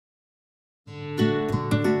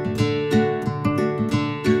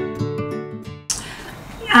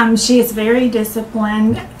She is very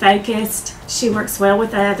disciplined, focused. She works well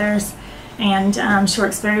with others, and she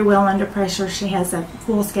works very well under pressure. She has a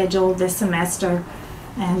full schedule this semester,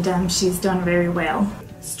 and she's doing very well.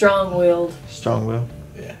 Strong-willed. Strong-willed?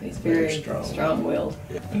 Yeah. He's very strong-willed.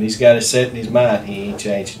 Yeah. And he's got it set in his mind. He ain't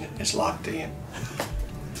changing it. It's locked in.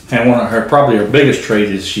 And one of probably her biggest trait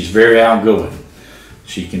is she's very outgoing.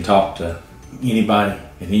 She can talk to anybody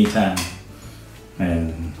at any time,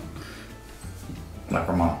 and like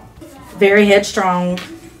her mom. Very headstrong.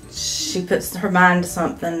 She puts her mind to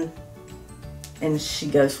something and she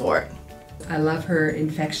goes for it. I love her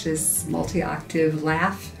infectious multi-octave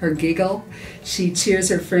laugh, her giggle. She cheers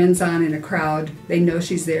her friends on in a crowd. They know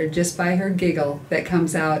she's there just by her giggle that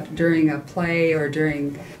comes out during a play or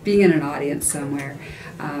during being in an audience somewhere.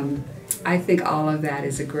 I think all of that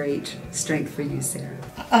is a great strength for you, Sarah.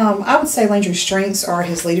 I would say Landry's strengths are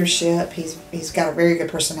his leadership. He's got a very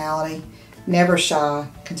good personality, never shy,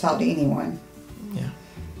 can talk to anyone. Yeah.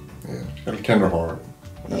 Yeah, she's got a tender heart.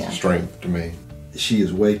 That's a strength to me. She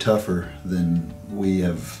is way tougher than we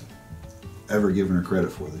have ever given her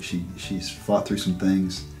credit for. She's fought through some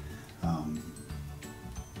things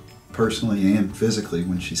personally and physically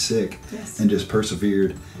when she's sick, yes, and just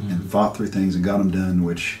persevered and fought through things and got them done,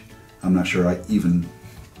 which I'm not sure I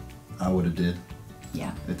would have did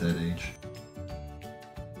at that age.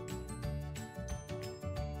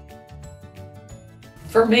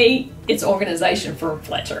 For me, it's organization for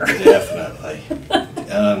Fletcher. Definitely.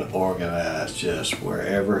 Unorganized, just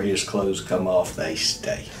wherever his clothes come off, they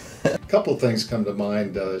stay. A couple of things come to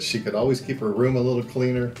mind. She could always keep her room a little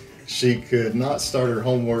cleaner. She could not start her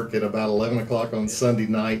homework at about 11 o'clock on Sunday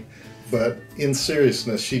night. But in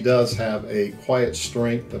seriousness, she does have a quiet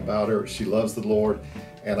strength about her. She loves the Lord.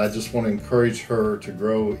 And I just want to encourage her to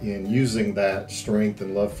grow in using that strength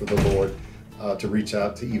and love for the Lord to reach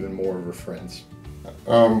out to even more of her friends.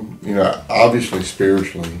 You know, obviously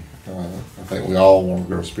spiritually, I think we all want to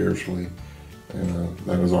grow spiritually, and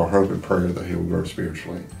that is our hope and prayer that he will grow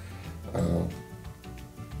spiritually.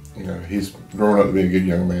 You know, he's growing up to be a good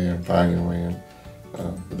young man, fine young man,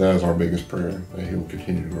 but that is our biggest prayer, that he will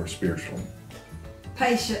continue to grow spiritually.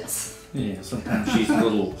 Patience. Yeah, sometimes she's a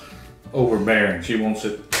little overbearing. She wants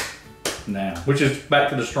it now, which is back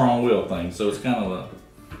to the strong will thing, so it's kind of a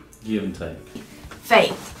give and take.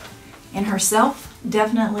 Faith in herself,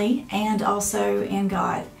 definitely, and also in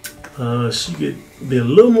God. She could be a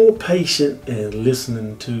little more patient and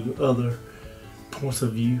listening to other points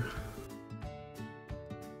of view.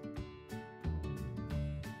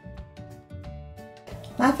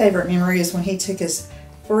 My favorite memory is when he took his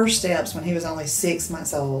first steps when he was only 6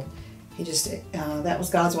 months old. He just, that was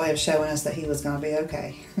God's way of showing us that he was going to be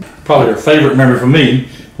okay. Probably her favorite memory for me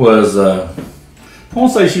was, I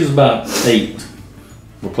want to say she was about 8.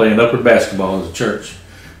 We're playing upward basketball as a church,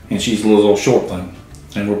 and she's a little short thing.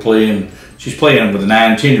 And she's playing with the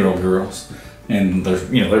 9 and 10-year-old girls, and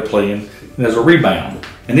they're playing, and there's a rebound.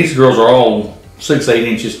 And these girls are all 6, 8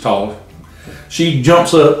 inches tall. She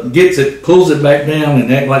jumps up, gets it, pulls it back down,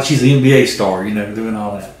 and acts like she's an NBA star, doing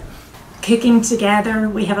all that. Cooking together,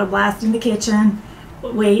 we have a blast in the kitchen.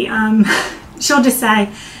 She'll just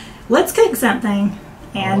say, let's cook something.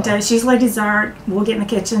 And she's usually dessert. We'll get in the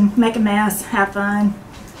kitchen, make a mess, have fun,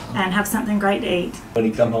 and have something great to eat. When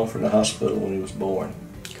he come home from the hospital when he was born.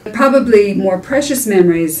 Probably more precious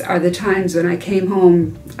memories are the times when I came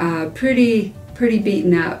home pretty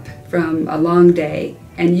beaten up from a long day,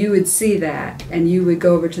 and you would see that, and you would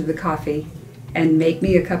go over to the coffee and make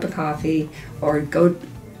me a cup of coffee, or go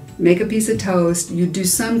make a piece of toast. You'd do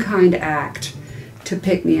some kind of act to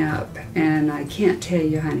pick me up, and I can't tell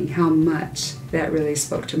you, honey, how much that really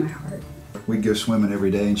spoke to my heart. We'd go swimming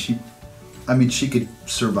every day, and she could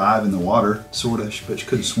survive in the water, sort of, but she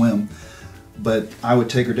couldn't swim. But I would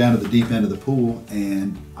take her down to the deep end of the pool,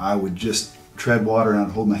 and I would just tread water, and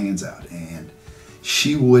I'd hold my hands out, and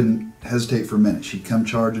she wouldn't hesitate for a minute. She'd come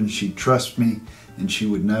charging, she'd trust me, and she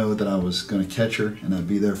would know that I was going to catch her, and I'd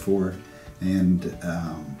be there for her. And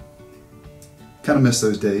kind of miss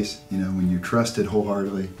those days, when you trusted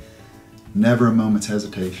wholeheartedly, never a moment's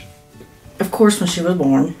hesitation. Of course, when she was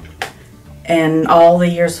born, and all the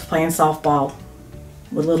years of playing softball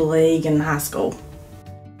with Little League and high school.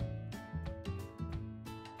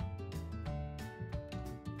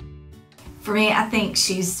 For me, I think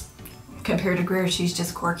compared to Greer, she's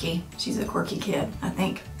just quirky. She's a quirky kid. I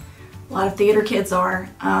think a lot of theater kids are,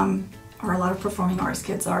 or a lot of performing arts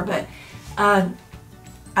kids are, but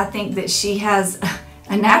I think that she has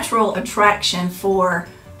a natural attraction for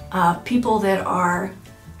people that are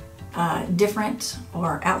different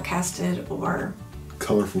or outcasted or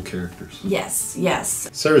colorful characters. Yes, yes.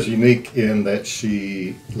 Sarah's unique in that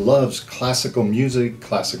she loves classical music,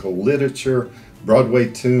 classical literature, Broadway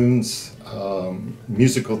tunes,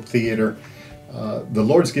 musical theater. The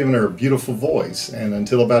Lord's given her a beautiful voice, and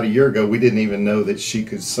until about a year ago, we didn't even know that she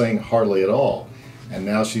could sing hardly at all. And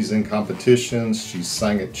now she's in competitions, she's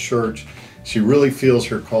sang at church. She really feels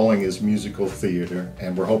her calling is musical theater,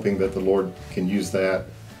 and we're hoping that the Lord can use that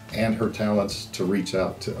and her talents to reach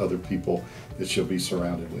out to other people that she'll be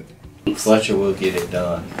surrounded with. Fletcher will get it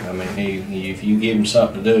done. I mean, if you give him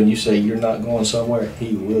something to do and you say you're not going somewhere,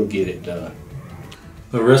 he will get it done.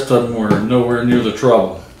 The rest of them were nowhere near the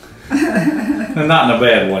trouble. And not in a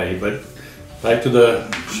bad way, but back to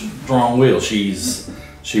the strong will.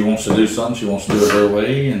 She wants to do something, she wants to do it her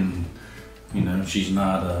way, and you know, she's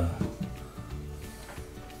not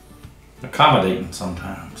accommodating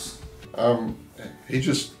sometimes.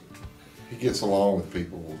 He gets along with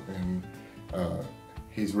people, and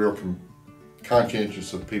he's real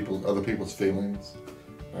conscientious of other people's feelings.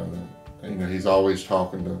 You know, he's always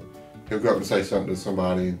talking to. He'll go up and say something to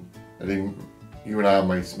somebody that you and I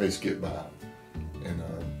may skip by, and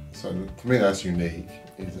so to me that's unique.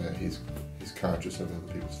 Is that he's conscious of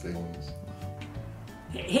other people's feelings.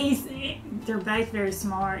 They're both very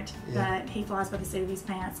smart, but he flies by the seat of his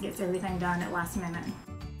pants, gets everything done at last minute.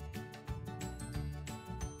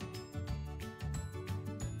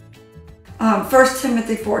 1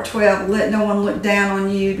 Timothy 4:12, let no one look down on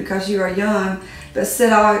you because you are young, but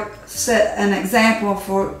set an example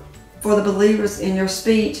for the believers in your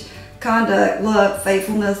speech, conduct, love,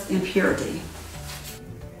 faithfulness, and purity.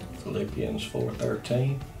 Philippians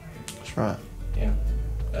 4:13. That's right. Yeah.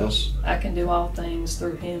 I can do all things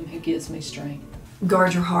through him who gives me strength.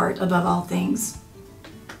 Guard your heart above all things,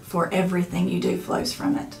 for everything you do flows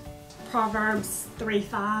from it. Proverbs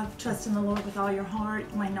 3:5, trust in the Lord with all your heart,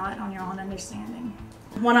 lean not on your own understanding.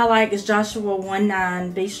 One I like is Joshua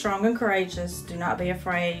 1:9, be strong and courageous, do not be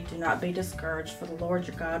afraid, do not be discouraged, for the Lord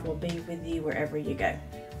your God will be with you wherever you go.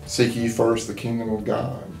 Seek ye first the kingdom of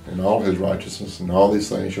God and all his righteousness, and all these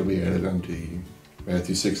things shall be added unto you.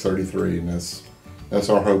 Matthew 6:33, and that's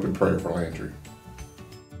our hope and prayer for Landry.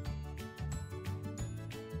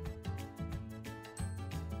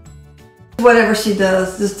 Whatever she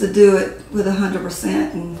does, just to do it with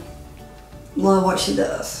 100% and love what she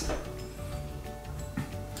does.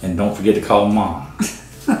 And don't forget to call Mom.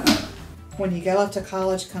 When you go off to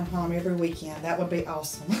college, come home every weekend. That would be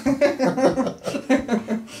awesome.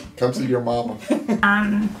 Come see your mama.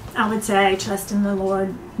 I would say trust in the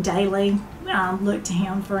Lord daily. Look to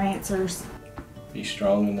him for answers. Be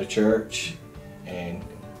strong in the church and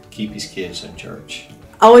keep his kids in church.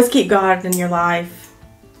 Always keep God in your life.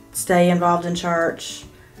 Stay involved in church.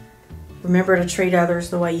 Remember to treat others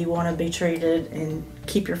the way you want to be treated, and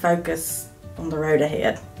keep your focus on the road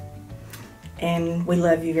ahead. And we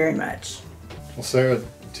love you very much. Well, Sarah,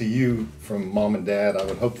 to you from Mom and Dad, I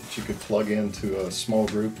would hope that you could plug into a small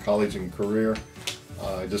group, college and career.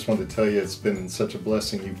 I just wanted to tell you it's been such a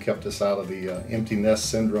blessing. You've kept us out of the empty nest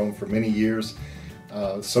syndrome for many years.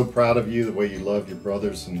 So proud of you, the way you love your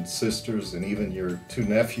brothers and sisters and even your 2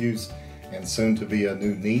 nephews and soon to be a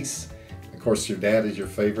new niece. Of course, your dad is your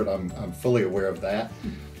favorite. I'm fully aware of that.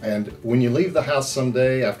 And when you leave the house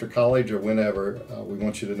someday after college or whenever, we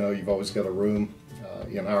want you to know you've always got a room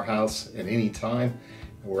in our house at any time.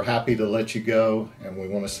 We're happy to let you go, and we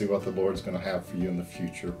want to see what the Lord's going to have for you in the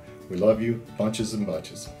future. We love you, bunches and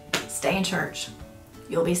bunches. Stay in church.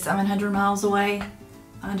 You'll be 700 miles away.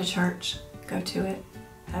 Find a church. Go to it.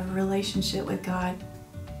 Have a relationship with God.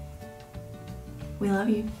 We love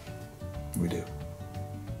you. We do.